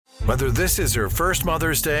Whether this is her first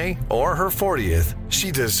Mother's Day or her 40th, she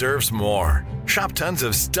deserves more. Shop tons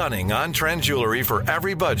of stunning on-trend jewelry for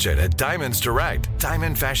every budget at Diamonds Direct.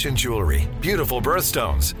 Diamond fashion jewelry, beautiful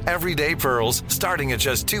birthstones, everyday pearls starting at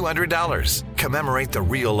just $200. Commemorate the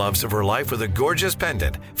real loves of her life with a gorgeous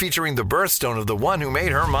pendant featuring the birthstone of the one who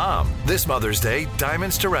made her mom. This Mother's Day,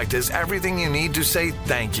 Diamonds Direct is everything you need to say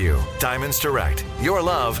thank you. Diamonds Direct. Your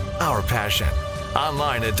love, our passion.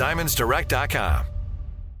 Online at diamondsdirect.com.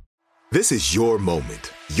 This is your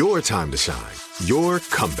moment, your time to shine, your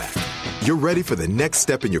comeback. You're ready for the next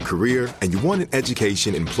step in your career, and you want an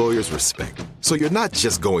education employers respect. So you're not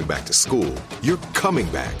just going back to school, you're coming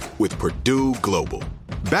back with Purdue Global.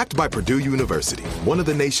 Backed by Purdue University, one of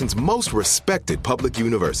the nation's most respected public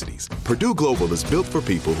universities, Purdue Global is built for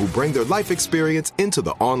people who bring their life experience into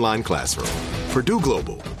the online classroom. Purdue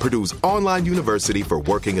Global, Purdue's online university for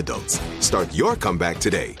working adults. Start your comeback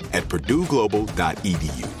today at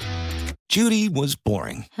purdueglobal.edu. Judy was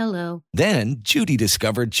boring. Hello. Then Judy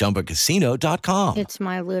discovered ChumbaCasino.com. It's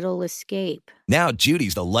my little escape. Now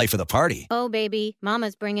Judy's the life of the party. Oh, baby,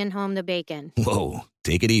 mama's bringing home the bacon. Whoa,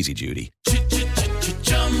 take it easy, Judy.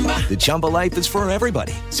 The Chumba life is for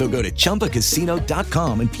everybody. So go to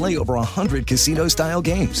ChumbaCasino.com and play over 100 casino-style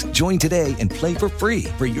games. Join today and play for free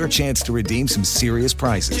for your chance to redeem some serious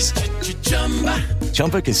prizes.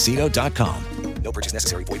 ChumbaCasino.com. No purchase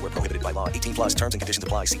necessary. Void where prohibited by law. 18 plus terms and conditions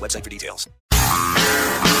apply. See website for details.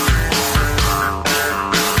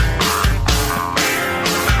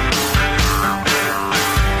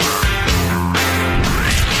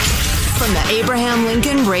 From the Abraham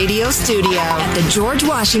Lincoln Radio Studio at the George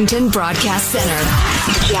Washington Broadcast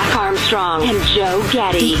Center, Jack Armstrong and Joe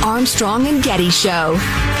Getty. The Armstrong and Getty Show.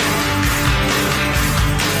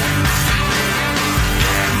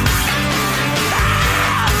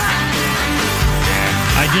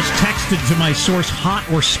 I just texted to my source, hot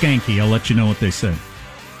or skanky. I'll let you know what they said.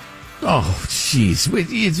 Oh,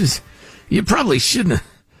 jeez. You probably shouldn't.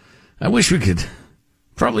 I wish we could.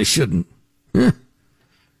 Probably shouldn't. The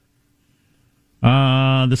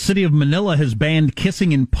city of Manila has banned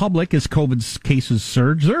kissing in public as COVID cases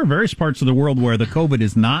surge. There are various parts of the world where the COVID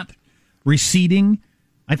is not receding.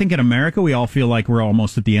 I think in America, we all feel like we're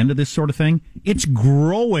almost at the end of this sort of thing. It's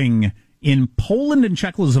growing. In Poland and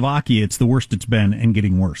Czechoslovakia, it's the worst it's been and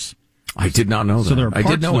getting worse. I did not know that. So there are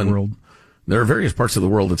parts of the world. There are various parts of the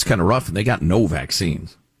world that's kind of rough, and they got no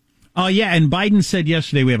vaccines. Oh, yeah, and Biden said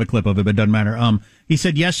yesterday, we have a clip of it, but it doesn't matter. He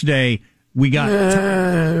said yesterday, we got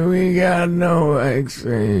no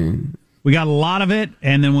vaccine. We got a lot of it,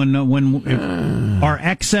 and then when our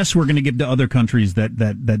excess, we're going to give to other countries that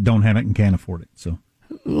don't have it and can't afford it. So,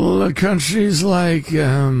 well, countries like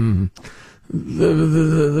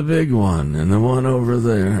the big one and the one over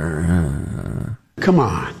there. Come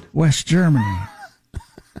on. West Germany.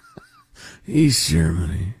 East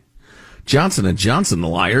Germany. Johnson & Johnson, the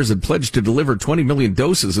liars, had pledged to deliver 20 million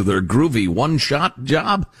doses of their groovy one-shot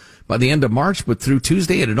job by the end of March, but through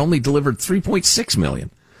Tuesday it had only delivered 3.6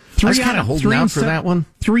 million. I was kind of holding out for that one.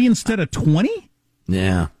 3 instead of 20?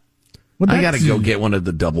 Yeah. I got to go get one of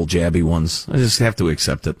the double jabby ones. I just have to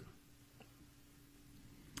accept it.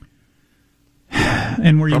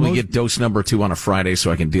 And were you probably get dose number 2 on a Friday so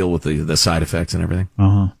I can deal with the side effects and everything.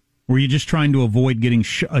 Were you just trying to avoid getting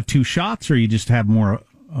 2 shots, or you just have more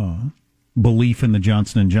belief in the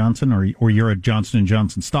Johnson & Johnson, or you're a Johnson &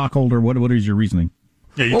 Johnson stockholder? What is your reasoning?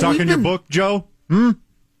 Yeah, you talking your book, Joe?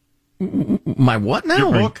 My what now?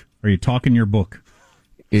 Your book? Are you talking your book?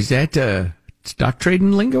 Is that stock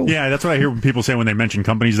trading lingo? Yeah, that's what I hear people say when they mention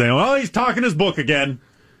companies. They go, oh, he's talking his book again.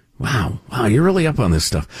 Wow, you're really up on this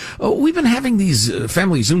stuff. We've been having these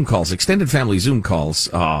family Zoom calls, extended family Zoom calls,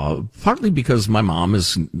 partly because my mom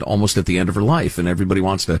is almost at the end of her life and everybody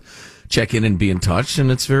wants to check in and be in touch,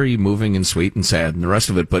 and it's very moving and sweet and sad and the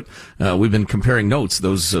rest of it. But we've been comparing notes,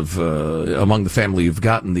 those of among the family who've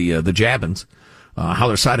gotten the jabbins, how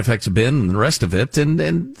their side effects have been and the rest of it,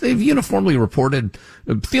 and they've uniformly reported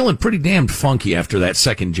feeling pretty damned funky after that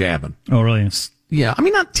second jabbing. Oh, really? Yeah, I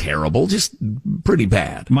mean, not terrible, just pretty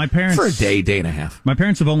bad. My parents, for a day and a half. My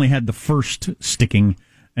parents have only had the first sticking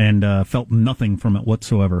and felt nothing from it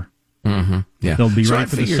whatsoever. Mm-hmm. Yeah, they'll be right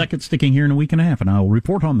for the second sticking here in a week and a half, and I'll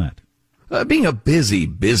report on that. Being a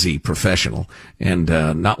busy professional and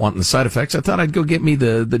not wanting the side effects, I thought I'd go get me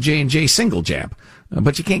the J&J single jab,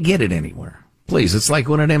 but you can't get it anywhere. Please, it's like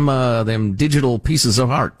one of them digital pieces of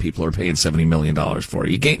art people are paying $70 million for.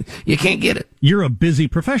 You can't get it. You're a busy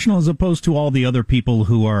professional as opposed to all the other people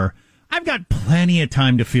who are, I've got plenty of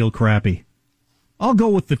time to feel crappy. I'll go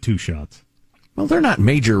with the 2 shots. Well, they're not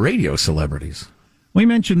major radio celebrities. We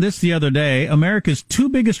mentioned this the other day. America's two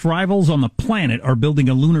biggest rivals on the planet are building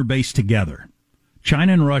a lunar base together.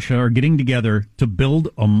 China and Russia are getting together to build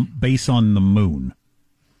a base on the moon.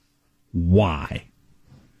 Why?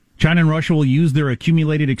 China and Russia will use their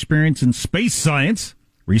accumulated experience in space science,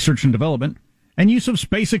 research and development, and use of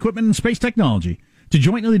space equipment and space technology to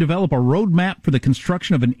jointly develop a roadmap for the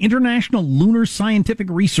construction of an international lunar scientific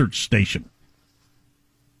research station,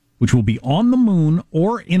 which will be on the moon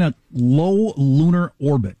or in a low lunar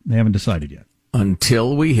orbit. They haven't decided yet.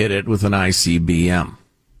 Until we hit it with an ICBM.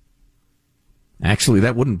 Actually,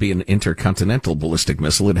 that wouldn't be an intercontinental ballistic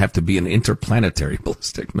missile. It'd have to be an interplanetary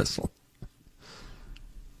ballistic missile.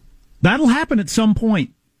 That'll happen at some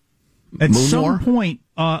point. At Moon some war? point,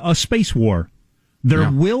 a space war. There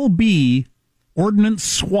will be ordnance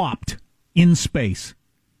swapped in space.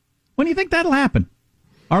 When do you think that'll happen?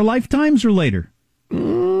 Our lifetimes or later?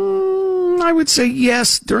 I would say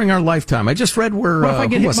yes, during our lifetime. I just read where... What if I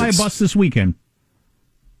get hit by a bus this weekend?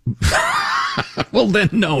 Well, then,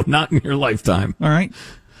 no, not in your lifetime. All right.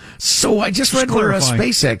 So I just read where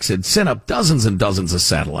SpaceX had sent up dozens and dozens of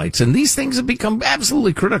satellites, and these things have become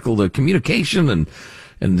absolutely critical to communication and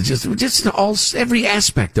just all every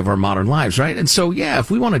aspect of our modern lives, right? And so, yeah,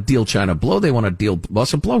 if we want to deal China a blow, they want to deal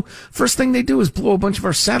us a blow. First thing they do is blow a bunch of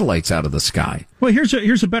our satellites out of the sky. Well,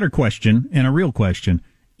 here's a better question and a real question.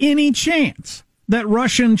 Any chance that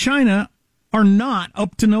Russia and China are not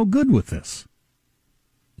up to no good with this?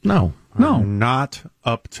 No. Not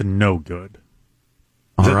up to no good.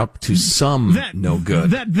 Are up to some no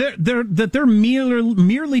good. That they're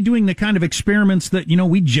merely doing the kind of experiments that,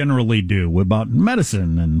 we generally do about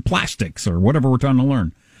medicine and plastics or whatever we're trying to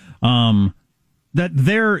learn. That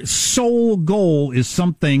their sole goal is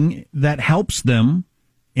something that helps them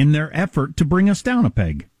in their effort to bring us down a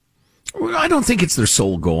peg. Well, I don't think it's their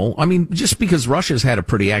sole goal. I mean, just because Russia's had a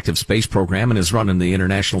pretty active space program and is running the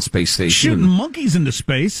International Space Station. Shooting monkeys into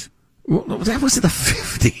space. Well, that was in the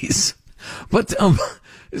 50s. But,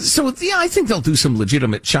 so, yeah, I think they'll do some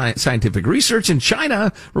legitimate scientific research. In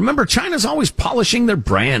China, remember, China's always polishing their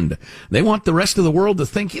brand. They want the rest of the world to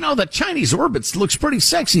think, the Chinese orbit looks pretty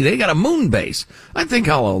sexy. They got a moon base. I think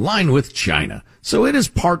I'll align with China. So it is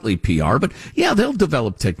partly PR, but yeah, they'll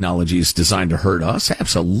develop technologies designed to hurt us.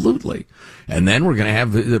 Absolutely. And then we're going to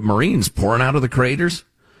have the Marines pouring out of the craters,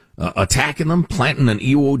 attacking them, planting an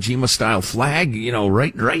Iwo Jima style flag,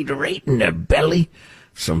 right in their belly.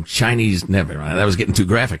 Some Chinese, never mind, that was getting too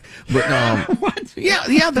graphic. But, What?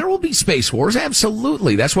 Yeah, there will be space wars.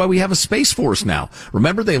 Absolutely. That's why we have a space force now.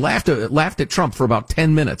 Remember, they laughed at Trump for about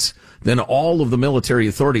 10 minutes. Then all of the military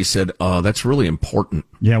authorities said, that's really important.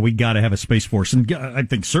 Yeah, we got to have a space force. And I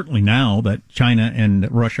think certainly now that China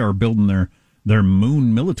and Russia are building their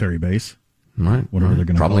moon military base. Right. Whatever they're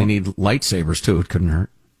going to probably need lightsabers, too. It couldn't hurt.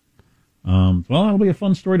 Well, that'll be a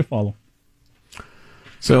fun story to follow.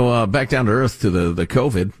 So back down to earth to the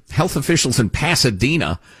COVID. Health officials in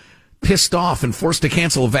Pasadena pissed off and forced to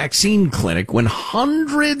cancel a vaccine clinic when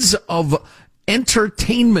hundreds of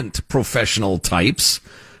entertainment professional types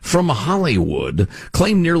from Hollywood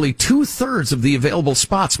claim nearly 2/3 of the available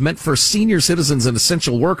spots meant for senior citizens and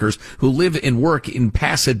essential workers who live and work in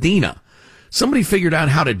Pasadena. Somebody figured out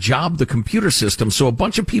how to job the computer system, so a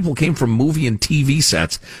bunch of people came from movie and TV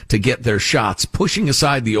sets to get their shots, pushing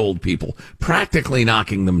aside the old people, practically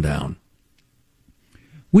knocking them down.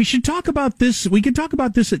 We should talk about this. We could talk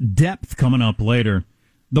about this at depth coming up later.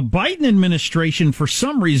 The Biden administration, for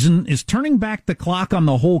some reason, is turning back the clock on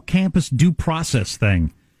the whole campus due process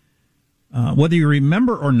thing. Whether you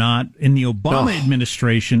remember or not, in the Obama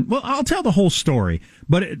administration, well, I'll tell the whole story,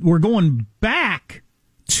 but we're going back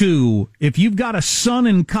to if you've got a son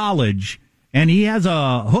in college and he has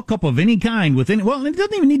a hookup of any kind with any, well, it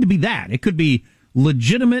doesn't even need to be that. It could be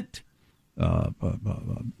legitimate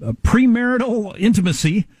premarital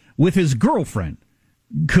intimacy with his girlfriend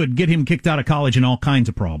could get him kicked out of college and all kinds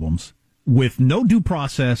of problems with no due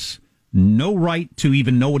process, no right to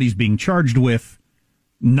even know what he's being charged with,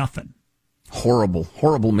 nothing.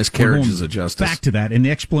 Horrible miscarriages of justice. Back to that, and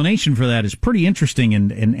the explanation for that is pretty interesting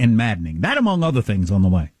and maddening. That, among other things, on the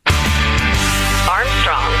way.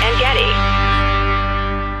 Armstrong and Getty.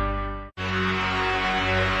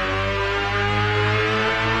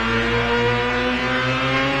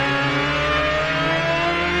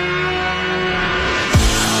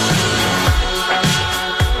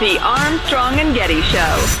 The Armstrong and Getty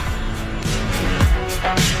Show.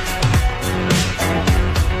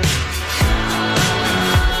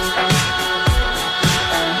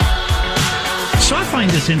 So I find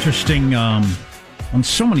this interesting on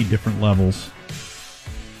so many different levels.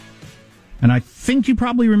 And I think you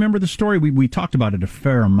probably remember the story. We talked about it a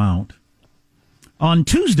fair amount. On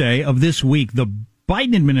Tuesday of this week, the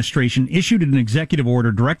Biden administration issued an executive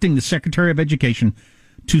order directing the Secretary of Education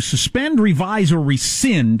to suspend, revise, or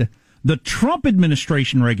rescind the Trump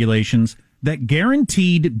administration regulations that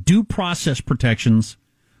guaranteed due process protections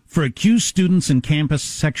for accused students in campus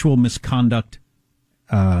sexual misconduct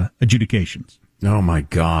adjudications. Oh, my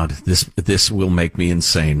God. This will make me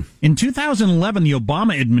insane. In 2011, the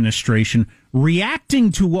Obama administration,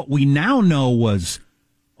 reacting to what we now know was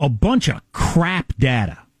a bunch of crap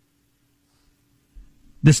data.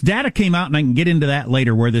 This data came out, and I can get into that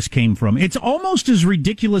later, where this came from. It's almost as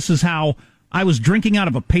ridiculous as how I was drinking out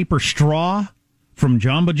of a paper straw from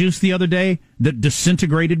Jamba Juice the other day that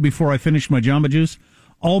disintegrated before I finished my Jamba Juice,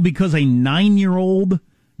 all because a 9-year-old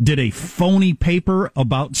did a phony paper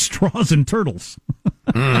about straws and turtles.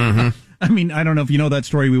 Mm-hmm. I mean, I don't know if you know that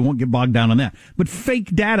story. We won't get bogged down on that. But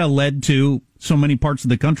fake data led to so many parts of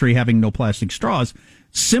the country having no plastic straws.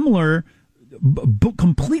 Similar,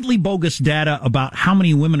 completely bogus data about how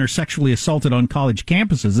many women are sexually assaulted on college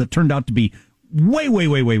campuses that turned out to be way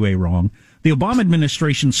wrong. The Obama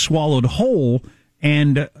administration swallowed whole.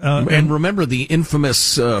 And remember the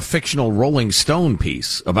infamous fictional Rolling Stone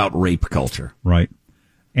piece about rape culture. Right.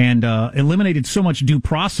 And eliminated so much due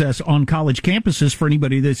process on college campuses for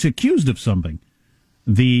anybody that's accused of something.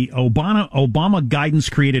 The Obama guidance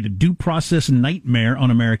created a due process nightmare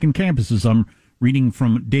on American campuses. I'm reading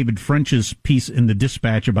from David French's piece in the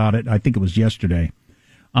Dispatch about it. I think it was yesterday.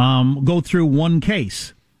 Go through one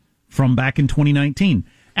case from back in 2019.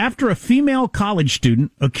 After a female college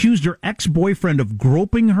student accused her ex-boyfriend of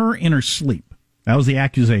groping her in her sleep. That was the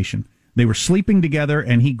accusation. They were sleeping together,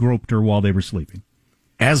 and he groped her while they were sleeping.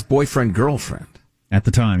 As boyfriend-girlfriend? At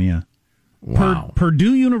the time, yeah. Wow.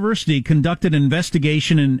 Purdue University conducted an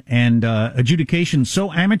investigation and adjudication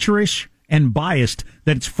so amateurish and biased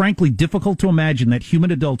that it's frankly difficult to imagine that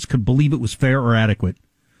human adults could believe it was fair or adequate.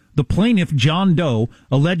 The plaintiff, John Doe,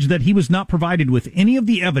 alleged that he was not provided with any of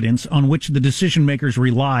the evidence on which the decision-makers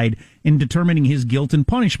relied in determining his guilt and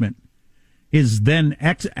punishment. His then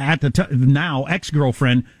now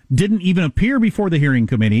ex-girlfriend didn't even appear before the hearing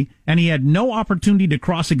committee, and he had no opportunity to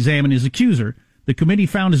cross-examine his accuser. The committee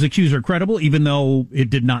found his accuser credible, even though it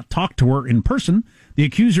did not talk to her in person. The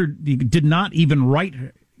accuser did not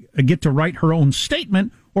even get to write her own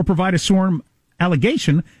statement or provide a sworn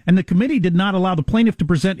allegation, and the committee did not allow the plaintiff to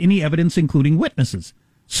present any evidence, including witnesses.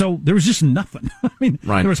 So there was just nothing. I mean,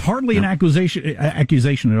 There was hardly an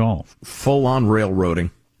accusation at all. Full-on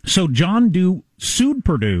railroading. So John Doe sued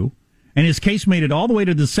Purdue, and his case made it all the way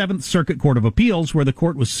to the Seventh Circuit Court of Appeals, where the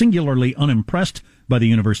court was singularly unimpressed by the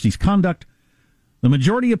university's conduct. The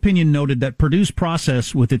majority opinion noted that Purdue's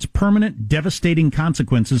process, with its permanent, devastating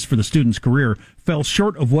consequences for the student's career, fell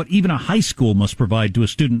short of what even a high school must provide to a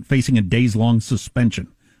student facing a days-long suspension,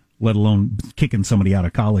 let alone kicking somebody out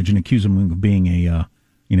of college and accusing them of being a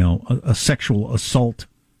sexual assault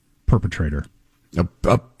perpetrator.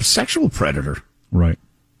 A sexual predator. Right.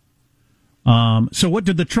 So what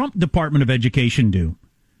did the Trump Department of Education do?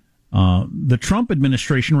 The Trump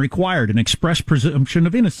administration required an express presumption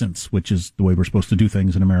of innocence, which is the way we're supposed to do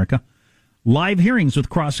things in America. Live hearings with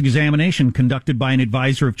cross-examination conducted by an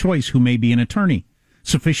advisor of choice who may be an attorney.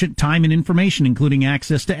 Sufficient time and information, including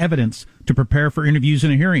access to evidence, to prepare for interviews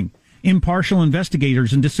in a hearing. Impartial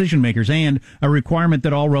investigators and decision-makers, and a requirement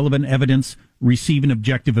that all relevant evidence receive an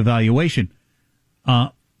objective evaluation.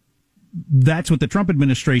 That's what the Trump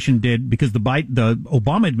administration did because the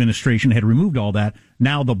Obama administration had removed all that.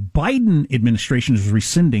 Now the Biden administration is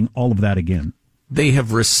rescinding all of that again. They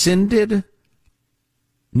have rescinded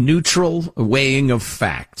neutral weighing of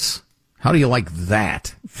facts. How do you like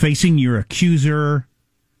that? Facing your accuser,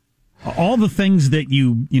 all the things that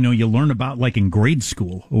you learn about like in grade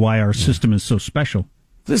school, why our system is so special.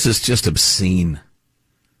 This is just obscene.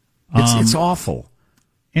 It's awful.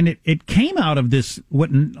 And it came out of this, what,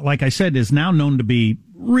 like I said, is now known to be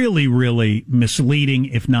really, really misleading,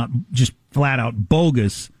 if not just flat out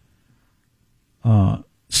bogus,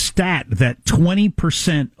 stat that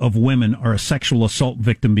 20% of women are a sexual assault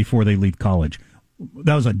victim before they leave college.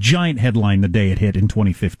 That was a giant headline the day it hit in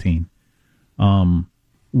 2015. 1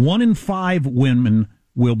 in 5 women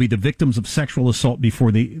will be the victims of sexual assault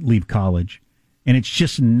before they leave college. And it's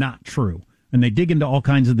just not true. And they dig into all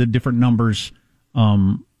kinds of the different numbers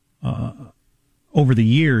over the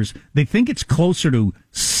years. They think it's closer to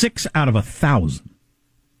 6 out of 1,000.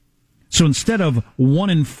 So instead of 1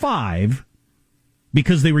 in 5,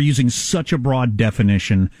 because they were using such a broad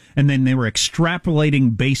definition, and then they were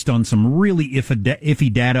extrapolating based on some really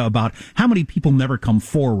iffy data about how many people never come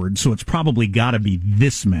forward, so it's probably got to be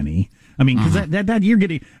this many. I mean, because that you're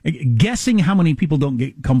guessing how many people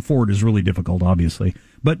don't come forward is really difficult, obviously.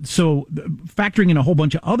 But so factoring in a whole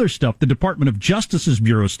bunch of other stuff, the Department of Justice's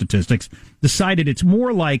Bureau of Statistics decided it's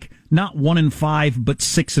more like not 1 in 5, but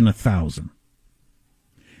 6 in 1,000.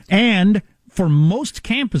 And for most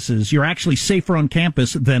campuses, you're actually safer on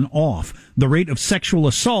campus than off. The rate of sexual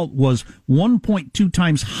assault was 1.2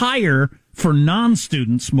 times higher for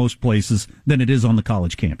non-students most places than it is on the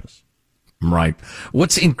college campus. Right.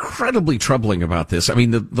 What's incredibly troubling about this, I mean,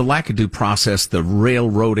 the lack of due process, the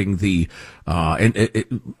railroading,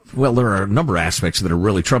 well, there are a number of aspects that are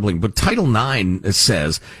really troubling, but Title IX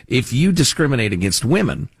says if you discriminate against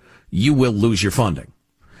women, you will lose your funding.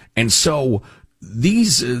 And so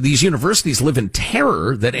these universities live in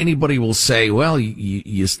terror that anybody will say, well,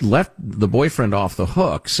 you left the boyfriend off the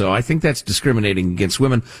hook, so I think that's discriminating against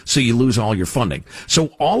women, so you lose all your funding. So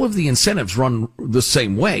all of the incentives run the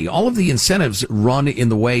same way. All of the incentives run in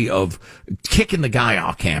the way of kicking the guy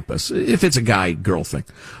off campus, if it's a guy-girl thing.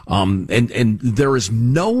 And there is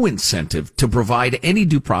no incentive to provide any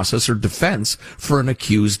due process or defense for an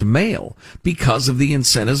accused male because of the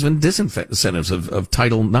incentives and disincentives of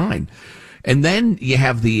Title IX. And then you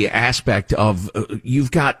have the aspect of you've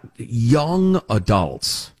got young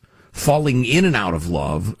adults falling in and out of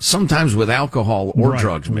love, sometimes with alcohol or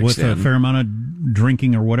drugs mixed in. With a fair amount of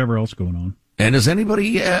drinking or whatever else going on. And has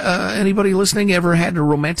anybody listening ever had a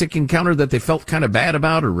romantic encounter that they felt kind of bad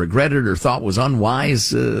about or regretted or thought was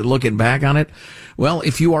unwise looking back on it? Well,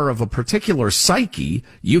 if you are of a particular psyche,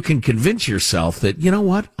 you can convince yourself that, you know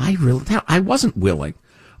what, I wasn't willing.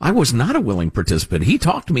 I was not a willing participant. He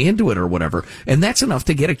talked me into it or whatever, and that's enough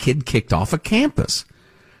to get a kid kicked off a campus.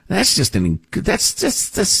 That's just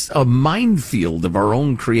a minefield of our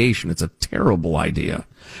own creation. It's a terrible idea.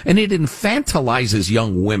 And it infantilizes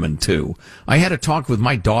young women, too. I had a talk with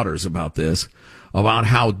my daughters about this, about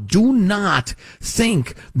how do not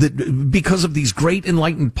think that because of these great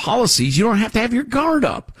enlightened policies, you don't have to have your guard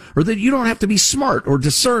up, or that you don't have to be smart or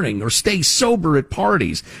discerning or stay sober at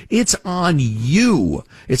parties. It's on you.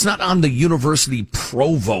 It's not on the university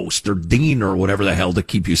provost or dean or whatever the hell to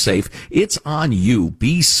keep you safe. It's on you.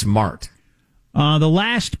 Be smart. The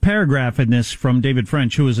last paragraph in this from David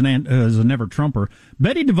French, who is a never-Trumper.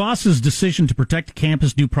 Betty DeVos's decision to protect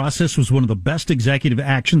campus due process was one of the best executive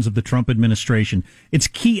actions of the Trump administration. Its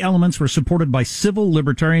key elements were supported by civil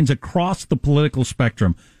libertarians across the political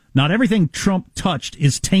spectrum. Not everything Trump touched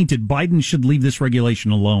is tainted. Biden should leave this regulation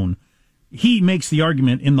alone. He makes the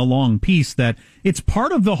argument in the long piece that it's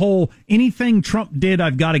part of the whole anything Trump did,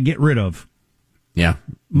 I've got to get rid of. Yeah,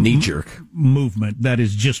 knee-jerk movement that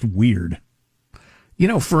is just weird. You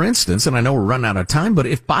know, for instance, and I know we're running out of time, but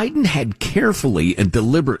if Biden had carefully and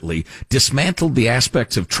deliberately dismantled the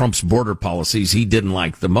aspects of Trump's border policies he didn't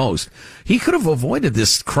like the most, he could have avoided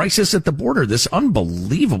this crisis at the border, this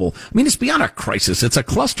unbelievable, I mean, it's beyond a crisis, it's a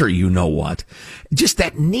cluster, you know what. Just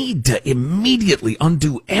that need to immediately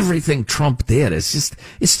undo everything Trump did. It's just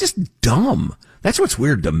dumb. That's what's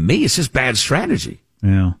weird to me. It's just bad strategy.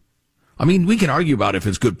 Yeah. I mean, we can argue about if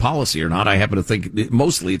it's good policy or not. I happen to think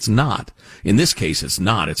mostly it's not. In this case, it's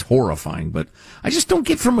not. It's horrifying. But I just don't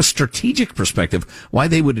get from a strategic perspective why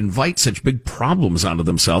they would invite such big problems onto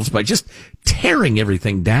themselves by just tearing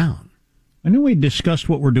everything down. I know we discussed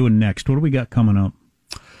what we're doing next. What do we got coming up?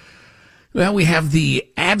 Well, we have the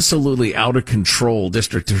absolutely out of control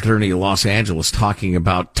district attorney of Los Angeles talking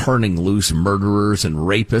about turning loose murderers and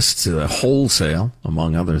rapists wholesale,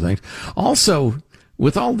 among other things. Also,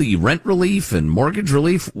 with all the rent relief and mortgage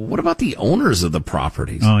relief, what about the owners of the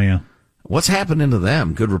properties? Oh, yeah. What's happening to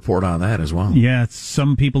them? Good report on that as well. Yeah, it's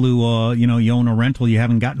some people who, you own a rental, you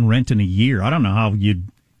haven't gotten rent in a year. I don't know how you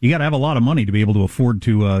got to have a lot of money to be able to afford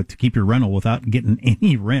to keep your rental without getting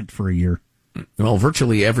any rent for a year. Well,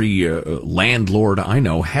 virtually every landlord I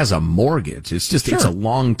know has a mortgage. It's just, It's a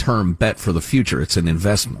long-term bet for the future. It's an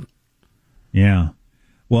investment. Yeah.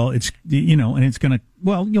 Well, it's, and it's going to,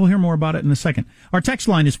 you'll hear more about it in a second. Our text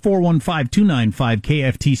line is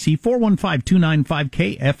 415-295-KFTC,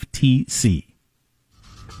 415-295-KFTC.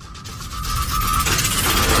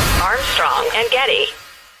 Armstrong and Getty.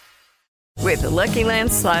 With the Lucky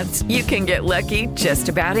Land Slots, you can get lucky just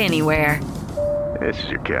about anywhere. This is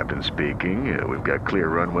your captain speaking. We've got clear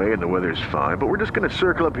runway and the weather's fine, but we're just going to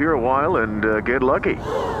circle up here a while and get lucky.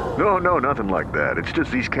 No, nothing like that. It's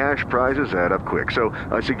just these cash prizes add up quick. So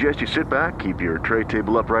I suggest you sit back, keep your tray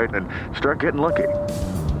table upright, and start getting lucky.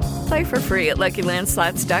 Play for free at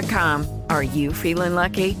LuckyLandSlots.com. Are you feeling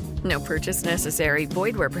lucky? No purchase necessary.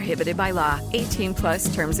 Void where prohibited by law.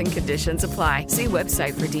 18+ terms and conditions apply. See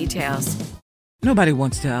website for details. Nobody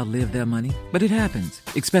wants to outlive their money, but it happens,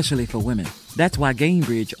 especially for women. That's why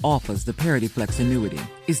Gainbridge offers the Parity Flex annuity.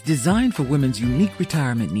 It's designed for women's unique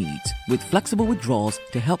retirement needs with flexible withdrawals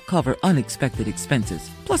to help cover unexpected expenses,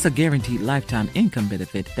 plus a guaranteed lifetime income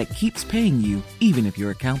benefit that keeps paying you even if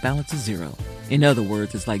your account balance is zero. In other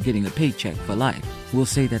words, it's like getting a paycheck for life. We'll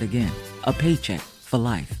say that again. A paycheck for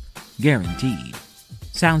life. Guaranteed.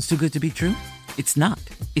 Sounds too good to be true? It's not.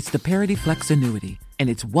 It's the Parity Flex annuity, and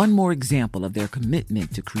it's one more example of their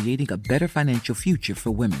commitment to creating a better financial future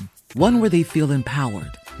for women. One where they feel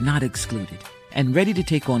empowered, not excluded, and ready to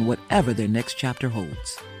take on whatever their next chapter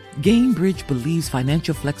holds. Gainbridge believes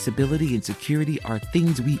financial flexibility and security are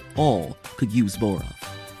things we all could use more of.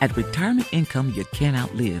 At retirement income you can't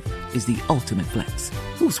outlive is the ultimate flex.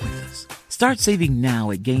 Who's with us? Start saving now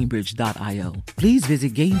at Gainbridge.io. Please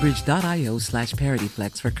visit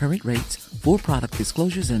Gainbridge.io/ParityFlex for current rates, for product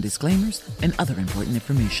disclosures and disclaimers, and other important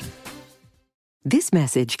information. This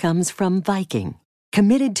message comes from Viking,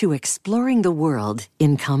 committed to exploring the world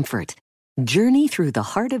in comfort. Journey through the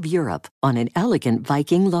heart of Europe on an elegant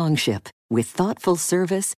Viking longship with thoughtful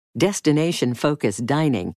service, destination-focused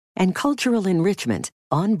dining, and cultural enrichment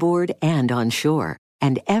on board and on shore.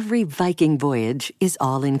 And every Viking voyage is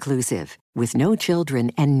all-inclusive, with no children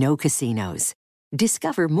and no casinos.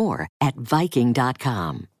 Discover more at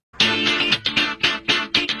Viking.com.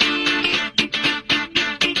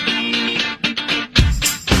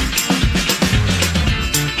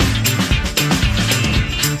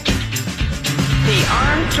 The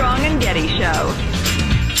Armstrong and Getty Show.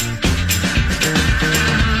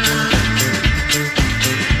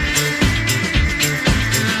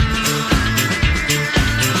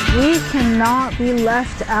 We cannot be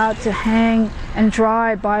left out to hang and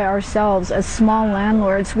dry by ourselves as small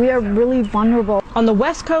landlords. We are really vulnerable. On the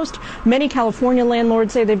West Coast, many California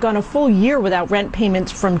landlords say they've gone a full year without rent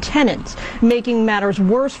payments from tenants. Making matters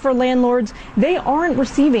worse for landlords, they aren't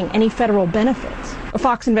receiving any federal benefits. A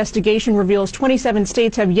Fox investigation reveals 27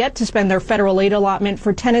 states have yet to spend their federal aid allotment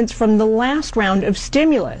for tenants from the last round of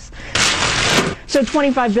stimulus. So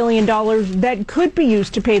 $25 billion that could be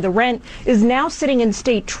used to pay the rent is now sitting in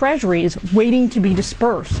state treasuries waiting to be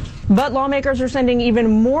dispersed. But lawmakers are sending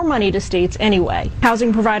even more money to states anyway.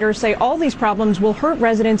 Housing providers say all these problems will hurt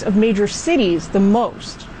residents of major cities the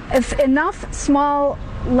most. If enough small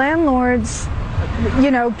landlords,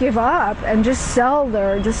 give up and just sell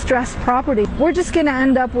their distressed property, we're just going to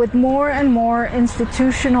end up with more and more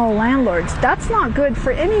institutional landlords. That's not good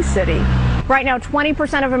for any city. Right now,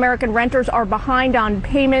 20% of American renters are behind on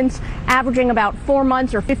payments, averaging about 4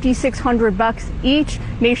 months or $5,600 each.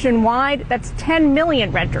 Nationwide, that's 10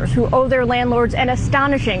 million renters who owe their landlords an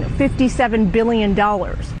astonishing $57 billion.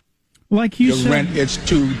 Like you said, rent is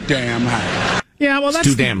too damn high. Yeah, well, that's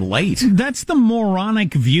too damn late. That's the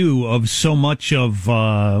moronic view of so much of,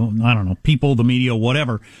 people, the media,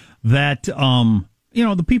 whatever, that,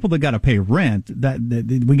 the people that got to pay rent,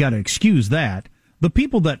 that we got to excuse that. The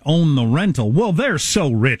people that own the rental, well, they're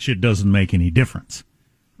so rich it doesn't make any difference.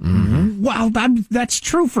 Mm-hmm. Well, that's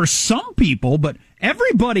true for some people, but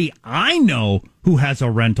everybody I know who has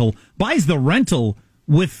a rental buys the rental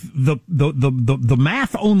with the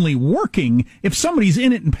math only working if somebody's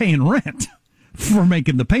in it and paying rent for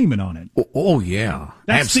making the payment on it. Oh yeah.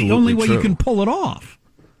 That's absolutely the only way you can pull it off.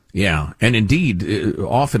 Yeah, and indeed,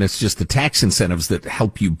 often it's just the tax incentives that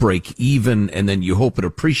help you break even, and then you hope it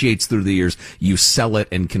appreciates through the years. You sell it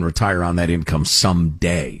and can retire on that income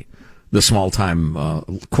someday. The small-time,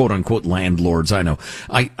 quote-unquote, landlords I know.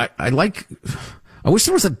 I wish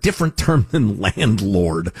there was a different term than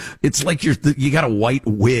landlord. It's like you got a white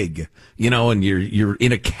wig, and you're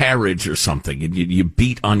in a carriage or something, and you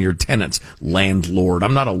beat on your tenants. Landlord.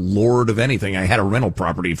 I'm not a lord of anything. I had a rental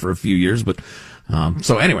property for a few years, but...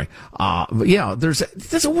 So anyway, there's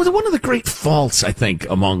one of the great faults, I think,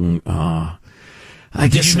 among,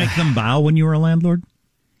 Did you make them bow when you were a landlord?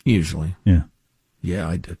 Usually. Yeah. Yeah,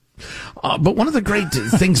 I did. But one of the great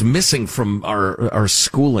things missing from our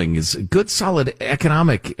schooling is good, solid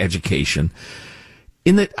economic education.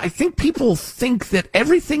 In that, I think people think that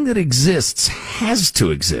everything that exists has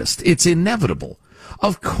to exist. It's inevitable.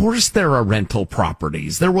 Of course there are rental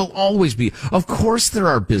properties. There will always be. Of course there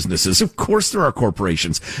are businesses. Of course there are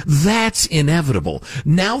corporations. That's inevitable.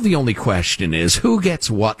 Now the only question is who gets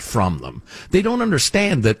what from them. They don't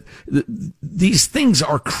understand that these things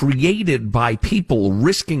are created by people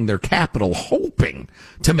risking their capital hoping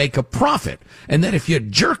to make a profit. And then if you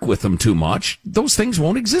jerk with them too much, those things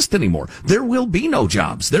won't exist anymore. There will be no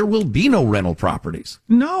jobs. There will be no rental properties.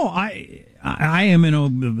 No, I am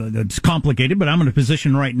it's complicated, but I'm in a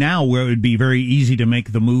position right now where it would be very easy to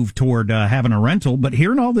make the move toward having a rental. But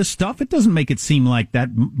hearing all this stuff, it doesn't make it seem like that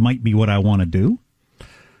might be what I want to do.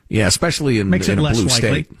 Yeah, especially in a less blue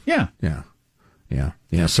likely. state. Yeah.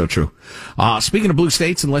 Yeah, so true. Speaking of blue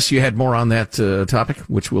states, unless you had more on that topic,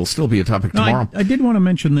 which will still be a topic tomorrow. I did want to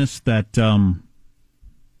mention this, that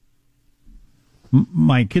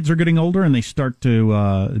my kids are getting older and they start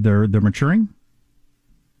to, they're maturing.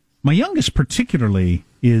 My youngest particularly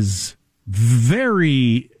is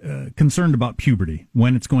very concerned about puberty,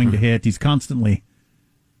 when it's going to hit. He's constantly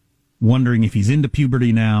wondering if he's into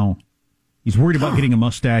puberty now. He's worried about getting a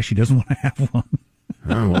mustache. He doesn't want to have one.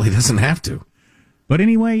 Oh, well, he doesn't have to. But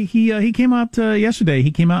anyway, he came out yesterday.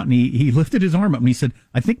 He came out and he lifted his arm up and he said,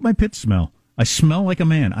 "I think my pits smell. I smell like a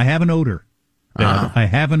man. I have an odor. Dad. I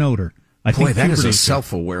have an odor." Boy, that is a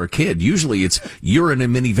self-aware kid. Usually it's you're in a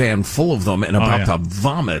minivan full of them and about to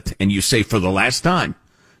vomit, and you say, "For the last time,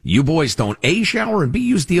 you boys don't A, shower, and B,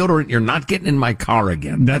 use deodorant. You're not getting in my car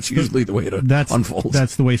again." That's usually the way it unfolds.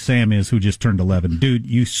 That's the way Sam is, who just turned 11. Dude,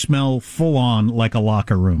 you smell full on like a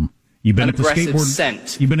locker room. You've been at the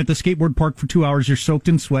skateboard park for 2 hours. You're soaked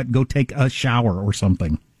in sweat. Go take a shower or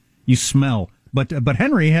something. You smell. But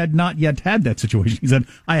Henry had not yet had that situation. He said,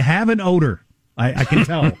 "I have an odor. I can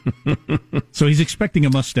tell." So he's expecting a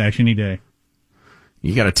mustache any day.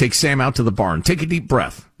 You got to take Sam out to the barn. Take a deep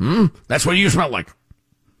breath. That's what you smell like.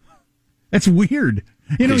 That's weird.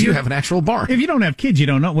 You have an actual barn. If you don't have kids, you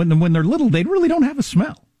don't know. When they're little, they really don't have a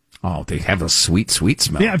smell. Oh, they have a sweet, sweet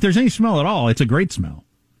smell. Yeah, if there's any smell at all, it's a great smell.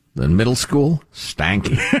 Then middle school,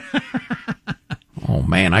 stanky. Oh,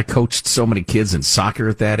 man, I coached so many kids in soccer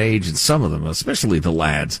at that age, and some of them, especially the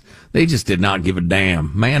lads, they just did not give a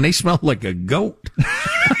damn. Man, they smelled like a goat.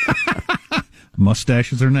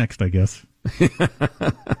 Mustaches are next, I guess.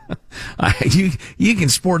 You can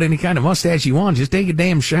sport any kind of mustache you want. Just take a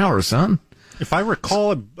damn shower, son. If I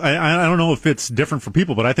recall, I don't know if it's different for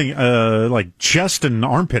people, but I think like chest and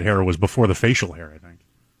armpit hair was before the facial hair, I think.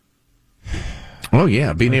 Oh,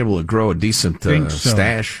 yeah. Being able to grow a decent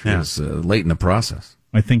stash is late in the process.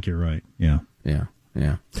 I think you're right. Yeah.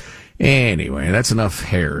 Anyway, that's enough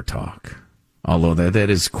hair talk. Although that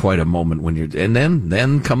is quite a moment when you're... And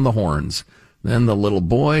then come the horns. Then the little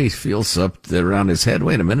boy feels up around his head.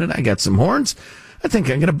 Wait a minute, I got some horns. I think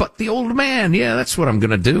I'm going to butt the old man. Yeah, that's what I'm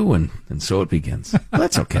going to do. And so it begins.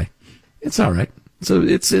 That's okay. It's all right. So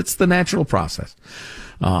it's the natural process.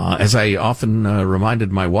 As I often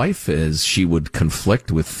reminded my wife, as she would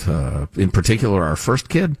conflict with, in particular, our first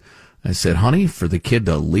kid, I said, "Honey, for the kid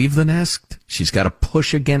to leave the nest, she's got to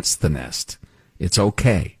push against the nest. It's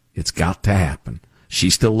okay. It's got to happen.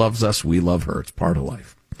 She still loves us. We love her. It's part of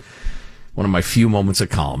life." One of my few moments of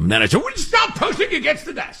calm. And then I said, "Would you stop pushing against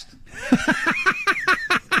the nest?"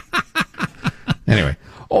 Anyway.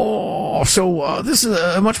 So this is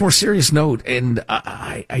a much more serious note, and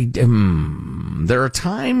there are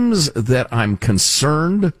times that I'm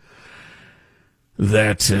concerned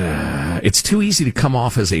that it's too easy to come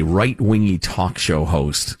off as a right-wingy talk show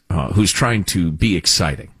host who's trying to be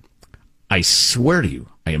exciting. I swear to you,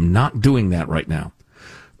 I am not doing that right now.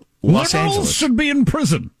 Los Angeles should be in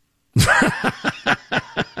prison.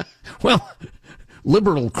 Well,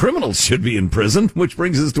 liberal criminals should be in prison, which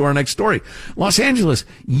brings us to our next story. Los Angeles,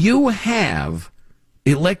 you have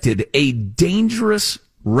elected a dangerous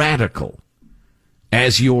radical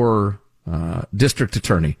as your district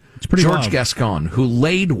attorney, George Gascon, who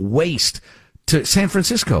laid waste to San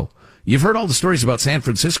Francisco. You've heard all the stories about San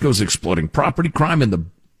Francisco's exploding property crime and the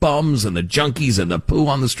bums and the junkies and the poo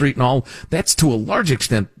on the street and all. That's to a large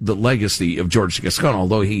extent the legacy of George Gascon,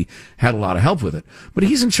 although he had a lot of help with it. But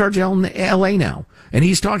he's in charge of L.A. now, and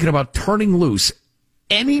he's talking about turning loose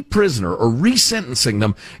any prisoner or resentencing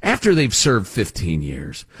them after they've served 15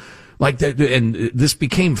 years. Like that, and this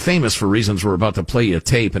became famous for reasons we're about to play you a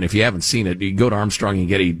tape, and if you haven't seen it, you go to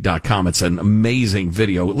ArmstrongandGetty.com. It's an amazing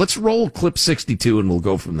video. Let's roll clip 62, and we'll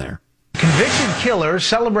go from there. Convicted killer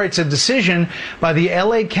celebrates a decision by the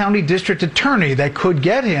L.A. County District Attorney that could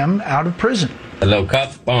get him out of prison. Hello,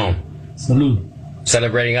 cuff. Boom. Salute.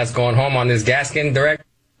 Celebrating us going home on this Gascon direct.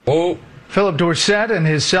 Oh. Philip Dorsett and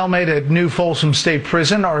his cellmate at New Folsom State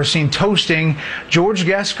Prison are seen toasting George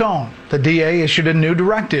Gascon. The DA issued a new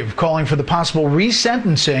directive calling for the possible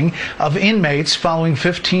resentencing of inmates following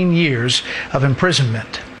 15 years of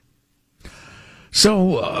imprisonment.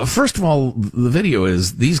 So, first of all, the video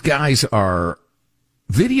is these guys are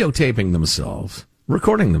videotaping themselves,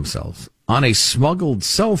 recording themselves on a smuggled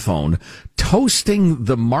cell phone, toasting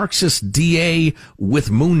the Marxist DA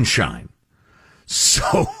with moonshine.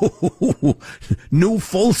 So, New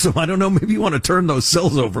Folsom, I don't know, maybe you want to turn those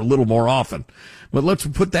cells over a little more often. But let's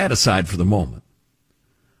put that aside for the moment.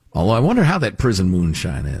 Although I wonder how that prison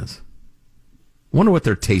moonshine is. I wonder what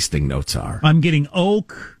their tasting notes are. I'm getting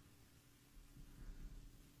oak,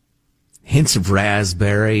 hints of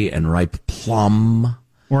raspberry and ripe plum.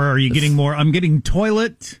 Or are you getting more? I'm getting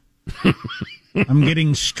toilet. I'm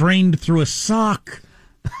getting strained through a sock.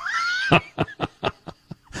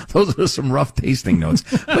 Those are some rough tasting notes,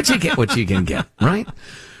 but you get what you can get, right?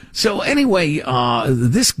 So anyway,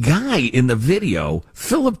 this guy in the video,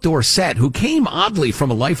 Philip Dorsett, who came oddly from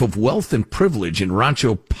a life of wealth and privilege in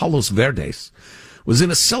Rancho Palos Verdes, was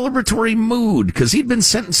in a celebratory mood because he'd been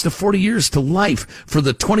sentenced to 40 years to life for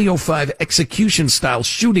the 2005 execution-style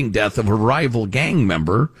shooting death of a rival gang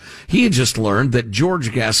member. He had just learned that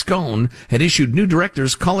George Gascon had issued new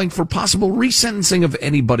directives calling for possible resentencing of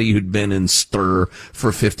anybody who'd been in stir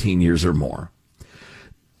for 15 years or more.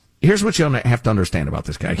 Here's what you have to understand about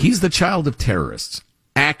this guy. He's the child of terrorists,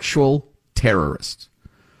 actual terrorists.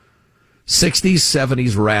 60s,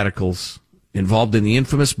 70s radicals involved in the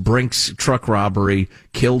infamous Brinks truck robbery,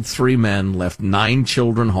 killed 3 men, left 9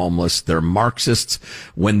 children homeless. They're Marxists.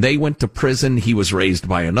 When they went to prison, he was raised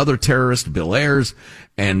by another terrorist, Bill Ayers,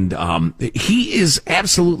 and he is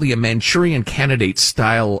absolutely a Manchurian Candidate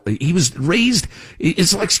style. He was raised,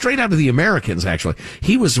 it's like straight out of The Americans, actually.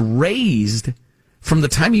 He was raised from the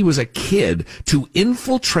time he was a kid to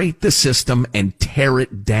infiltrate the system and tear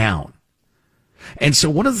it down. And so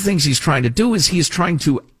one of the things he's trying to do is he is trying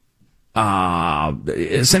to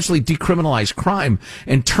essentially decriminalize crime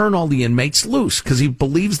and turn all the inmates loose because he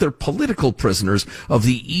believes they're political prisoners of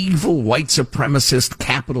the evil white supremacist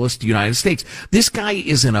capitalist United States. This guy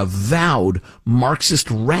is an avowed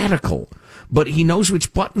Marxist radical, but he knows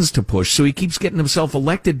which buttons to push, so he keeps getting himself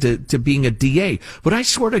elected to being a DA. But I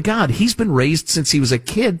swear to God, he's been raised since he was a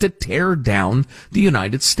kid to tear down the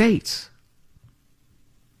United States.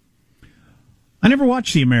 I never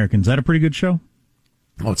watched The Americans. Is that a pretty good show?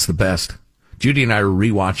 Oh, it's the best. Judy and I are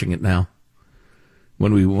rewatching it now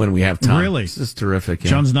when we have time. Really? This is terrific.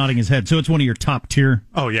 Yeah. John's nodding his head. So it's one of your top tier?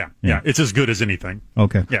 Oh, yeah. It's as good as anything.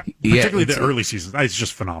 Okay. Yeah. Particularly the early seasons. It's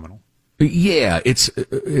just phenomenal. Yeah, it's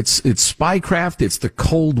spycraft, it's the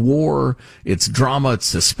Cold War, it's drama, it's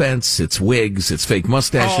suspense, it's wigs, it's fake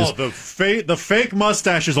mustaches. Oh, the fake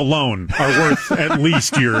mustaches alone are worth at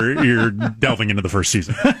least your delving into the first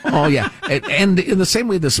season. Oh yeah, and in the same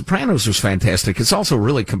way The Sopranos was fantastic, it's also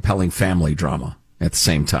really compelling family drama at the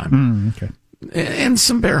same time. Okay. And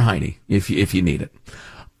some Bear Heine if you need it.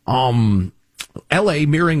 L.A.,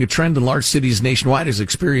 mirroring a trend in large cities nationwide, has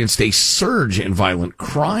experienced a surge in violent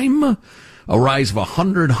crime, a rise of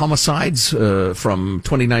 100 homicides from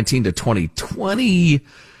 2019 to 2020.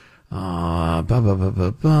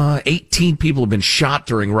 18 people have been shot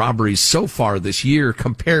during robberies so far this year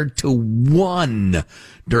compared to 1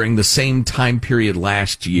 during the same time period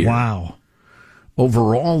last year. Wow.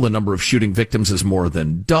 Overall, the number of shooting victims has more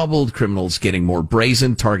than doubled. Criminals getting more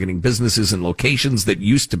brazen, targeting businesses and locations that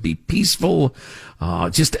used to be peaceful.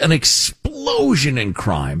 Just an explosion in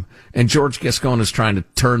crime. And George Gascon is trying to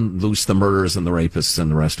turn loose the murderers and the rapists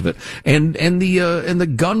and the rest of it. And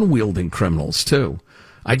the gun-wielding criminals, too.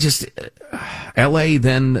 San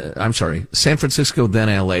Francisco, then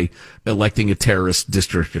L.A., electing a terrorist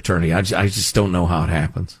district attorney. I just don't know how it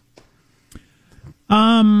happens.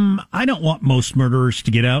 I don't want most murderers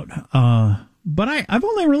to get out, but I've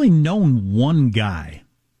only really known one guy.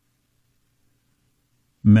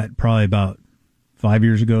 Met probably about 5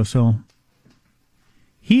 years ago or so.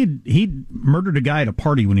 He'd murdered a guy at a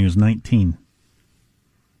party when he was 19.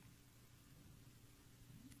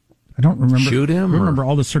 I don't remember. Shoot him? Remember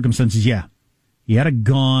all the circumstances? Yeah. He had a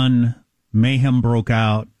gun. Mayhem broke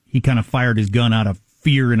out. He kind of fired his gun out of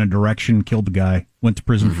fear in a direction, killed the guy, went to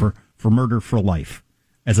prison for murder for life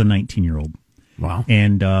as a 19-year-old. Wow.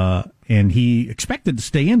 And he expected to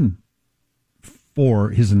stay in for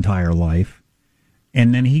his entire life.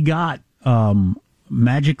 And then he got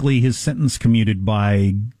magically his sentence commuted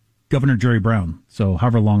by Governor Jerry Brown. So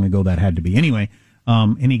however long ago that had to be. Anyway,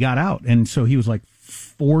 and he got out. And so he was like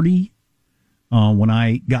 40 when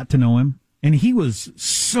I got to know him. And he was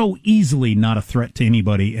so easily not a threat to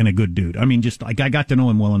anybody and a good dude. I mean, just like I got to know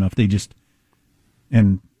him well enough.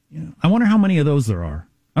 I wonder how many of those there are.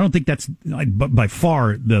 I don't think that's by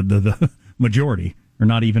far the majority, or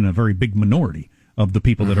not even a very big minority of the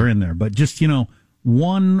people that are in there. But just,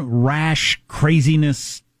 one rash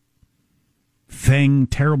craziness thing,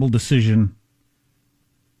 terrible decision,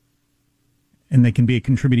 and they can be a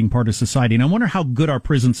contributing part of society. And I wonder how good our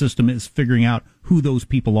prison system is figuring out who those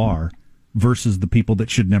people are versus the people that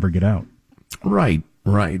should never get out. Right.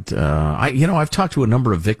 I've talked to a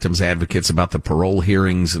number of victims advocates about the parole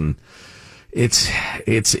hearings, and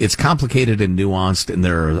It's complicated and nuanced, and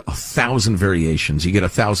there are 1,000 variations. You get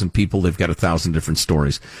 1,000 people, they've got 1,000 different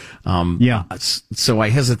stories. So I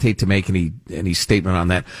hesitate to make any statement on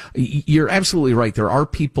that. You're absolutely right. There are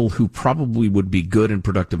people who probably would be good and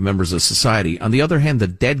productive members of society. On the other hand, the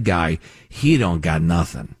dead guy, he don't got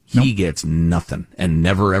nothing. Nope. He gets nothing and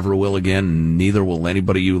never ever will again. Neither will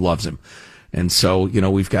anybody who loves him. And so,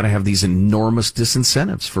 we've got to have these enormous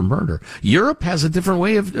disincentives for murder. Europe has a different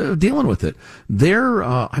way of dealing with it. There,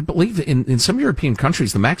 I believe in some European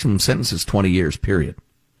countries, the maximum sentence is 20 years, period.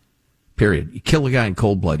 You kill a guy in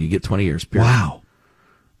cold blood, you get 20 years, period. Wow.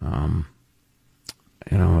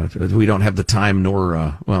 We don't have the time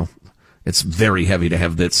nor, it's very heavy to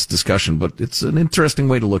have this discussion, but it's an interesting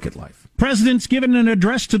way to look at life. President's given an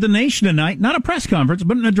address to the nation tonight. Not a press conference,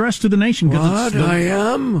 but an address to the nation. What?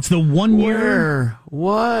 It's the 1 year. Where?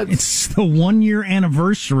 What? It's the 1 year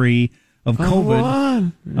anniversary of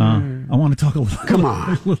COVID. I want to talk a little. Come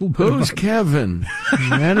on. A little bit. Who's Kevin?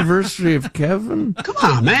 The anniversary of Kevin? Come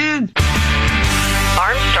on, man.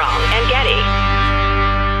 Armstrong and Getty.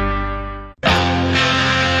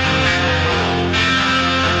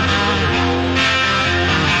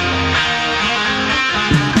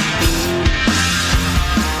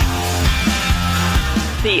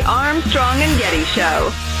 The Armstrong and Getty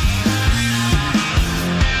Show.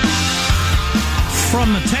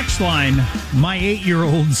 From the text line, my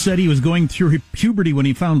 8-year-old said he was going through puberty when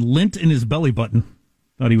he found lint in his belly button.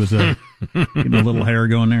 Thought he was getting a little hair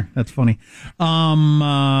going there. That's funny.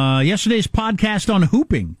 Yesterday's podcast on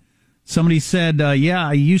hooping. Somebody said,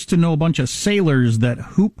 I used to know a bunch of sailors that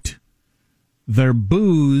hooped their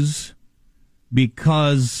booze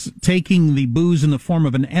because taking the booze in the form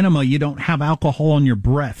of an enema, you don't have alcohol on your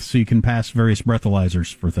breath, so you can pass various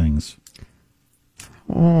breathalyzers for things.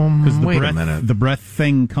 Wait a minute. The breath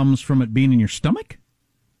thing comes from it being in your stomach?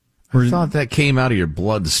 I thought that came out of your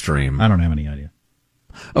bloodstream. I don't have any idea.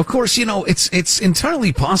 Of course, it's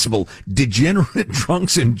entirely possible degenerate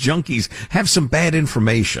drunks and junkies have some bad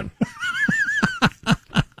information.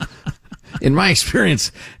 In my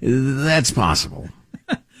experience, that's possible.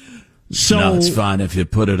 So no, it's fine if you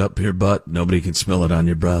put it up your butt. Nobody can smell it on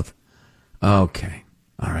your breath. Okay.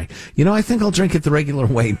 All right. I think I'll drink it the regular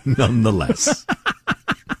way nonetheless.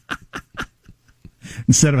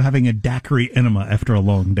 Instead of having a daiquiri enema after a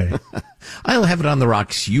long day. I'll have it on the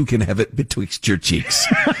rocks. You can have it betwixt your cheeks.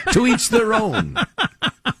 To each their own.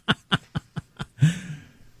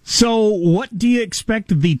 So what do you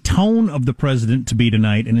expect the tone of the president to be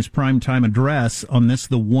tonight in his primetime address on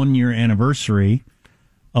the 1 year anniversary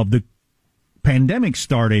of the pandemic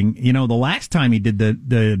starting? The last time he did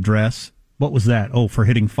the address, what was that? Oh, for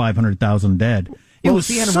hitting 500,000 dead. It was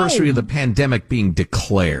the anniversary of the pandemic being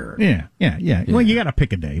declared. Yeah. Well, you got to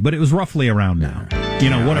pick a day, but it was roughly around now.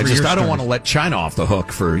 Whatever. I don't want to let China off the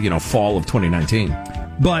hook for, fall of 2019.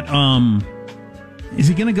 But, is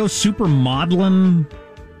he going to go super maudlin?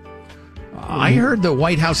 I heard the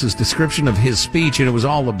White House's description of his speech, and it was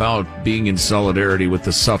all about being in solidarity with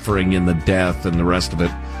the suffering and the death and the rest of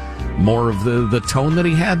it. More of the tone that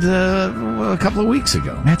he had a couple of weeks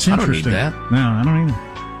ago. That's interesting. I don't need that. No, I don't either.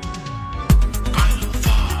 Final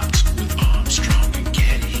Thoughts with Armstrong and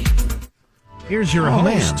Getty. Here's your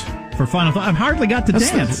host for Final Thought. I've hardly got to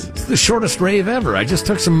dance. It's the shortest rave ever. I just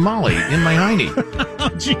took some Molly in my hiney. Oh,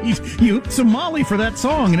 jeez. You hooped some Molly for that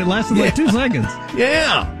song, and it lasted like 2 seconds.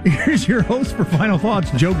 Yeah. Here's your host for Final Thoughts,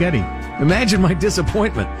 Joe Getty. Imagine my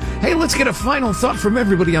disappointment. Hey, let's get a final thought from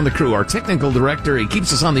everybody on the crew. Our technical director, he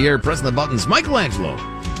keeps us on the air, pressing the buttons, Michelangelo.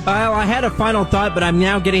 I had a final thought, but I'm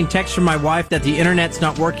now getting text from my wife that the internet's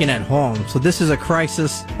not working at home. So this is a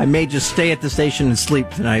crisis. I may just stay at the station and sleep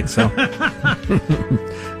tonight. So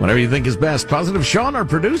whatever you think is best. Positive Sean, our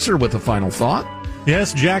producer, with a final thought.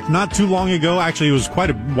 Yes, Jack, not too long ago, actually it was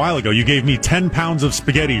quite a while ago, you gave me 10 pounds of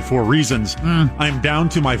spaghetti for reasons. I'm down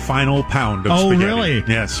to my final pound of spaghetti. Oh, really?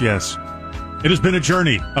 Yes. It has been a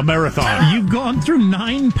journey, a marathon. You've gone through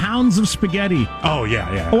 9 pounds of spaghetti. Oh,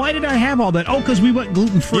 yeah. Why did I have all that? Oh, because we went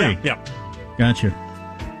gluten-free. Yeah. Gotcha.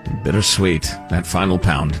 Bittersweet, that final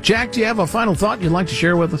pound. Jack, do you have a final thought you'd like to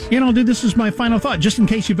share with us? Dude, this is my final thought. Just in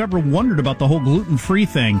case you've ever wondered about the whole gluten-free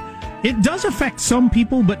thing, it does affect some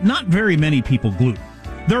people, but not very many people gluten.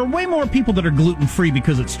 There are way more people that are gluten-free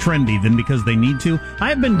because it's trendy than because they need to. I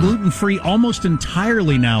have been gluten-free almost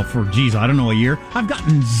entirely now for, a year. I've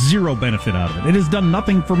gotten zero benefit out of it. It has done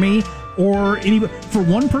nothing for me or anybody. For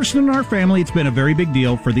one person in our family, it's been a very big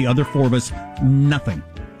deal. For the other 4 of us, nothing.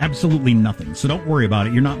 Absolutely nothing. So don't worry about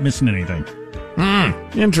it. You're not missing anything.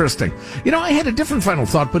 Interesting. I had a different final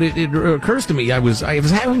thought, but it occurs to me I was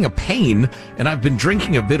having a pain, and I've been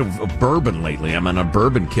drinking a bit of bourbon lately. I'm on a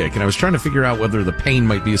bourbon kick, and I was trying to figure out whether the pain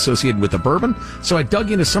might be associated with the bourbon. So I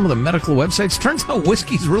dug into some of the medical websites. Turns out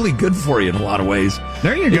whiskey's really good for you in a lot of ways.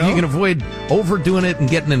 There you go. If you can avoid overdoing it and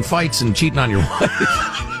getting in fights and cheating on your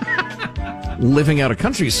wife. Living out a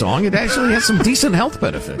country song, it actually has some decent health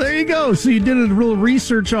benefits. There you go. So you did a little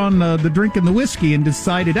research on the drinking the whiskey and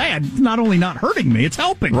decided, hey, it's not only not hurting me, it's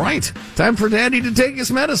helping. Right. Time for Daddy to take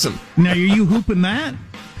his medicine. Now, are you hooping that?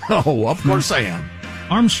 Oh, of course I am.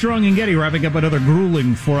 Armstrong and Getty wrapping up another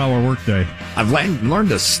grueling 4-hour workday. I've learned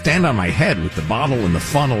to stand on my head with the bottle and the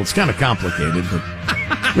funnel. It's kind of complicated, but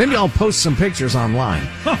maybe I'll post some pictures online.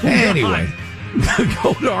 Anyway.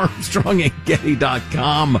 Go to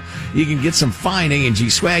ArmstrongandGetty.com. You can get some fine A&G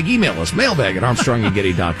swag. Email us, mailbag at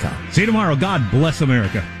ArmstrongandGetty.com. See you tomorrow. God bless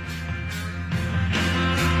America.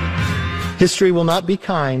 History will not be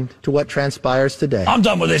kind to what transpires today. I'm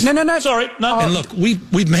done with this. No. Sorry. No. And look,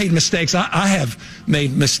 we've made mistakes. I have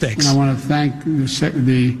made mistakes. And I want to thank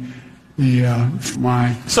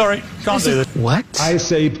my... Sorry. Can't do this. What? I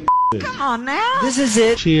say... Come on now. This is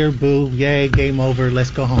it. Cheer, boo, yay, game over, let's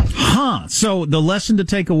go home. So the lesson to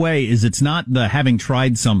take away is it's not the having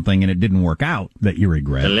tried something and it didn't work out that you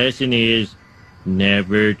regret. The lesson is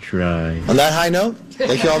never try. On that high note,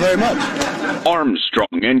 thank you all very much.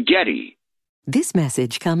 Armstrong and Getty. This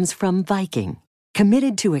message comes from Viking,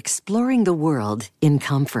 committed to exploring the world in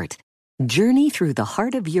comfort. Journey through the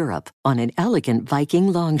heart of Europe on an elegant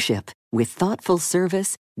Viking longship with thoughtful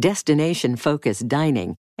service, destination-focused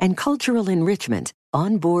dining, and cultural enrichment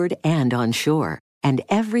on board and on shore. And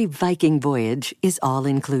every Viking voyage is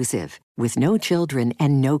all-inclusive, with no children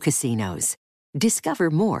and no casinos. Discover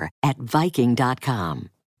more at Viking.com.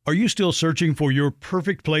 Are you still searching for your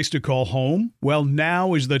perfect place to call home? Well,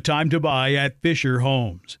 now is the time to buy at Fisher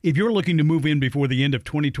Homes. If you're looking to move in before the end of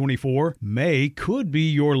 2024, May could be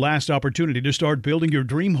your last opportunity to start building your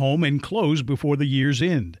dream home and close before the year's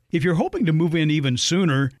end. If you're hoping to move in even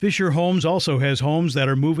sooner, Fisher Homes also has homes that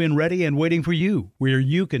are move-in ready and waiting for you, where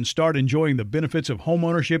you can start enjoying the benefits of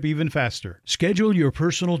homeownership even faster. Schedule your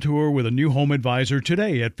personal tour with a new home advisor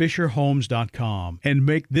today at FisherHomes.com and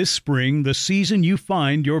make this spring the season you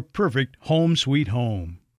find your perfect home sweet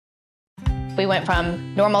home. We went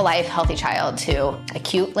from normal life, healthy child to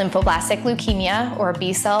acute lymphoblastic leukemia, or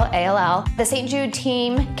B-cell ALL. The St. Jude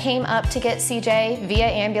team came up to get CJ via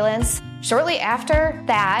ambulance. Shortly after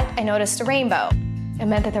that, I noticed a rainbow. It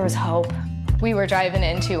meant that there was hope. We were driving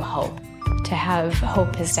into hope. To have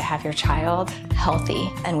hope is to have your child healthy,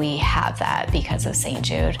 and we have that because of St.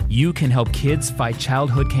 Jude. You can help kids fight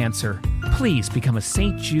childhood cancer. Please become a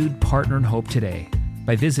St. Jude Partner in Hope today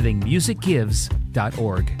by visiting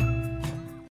musicgives.org.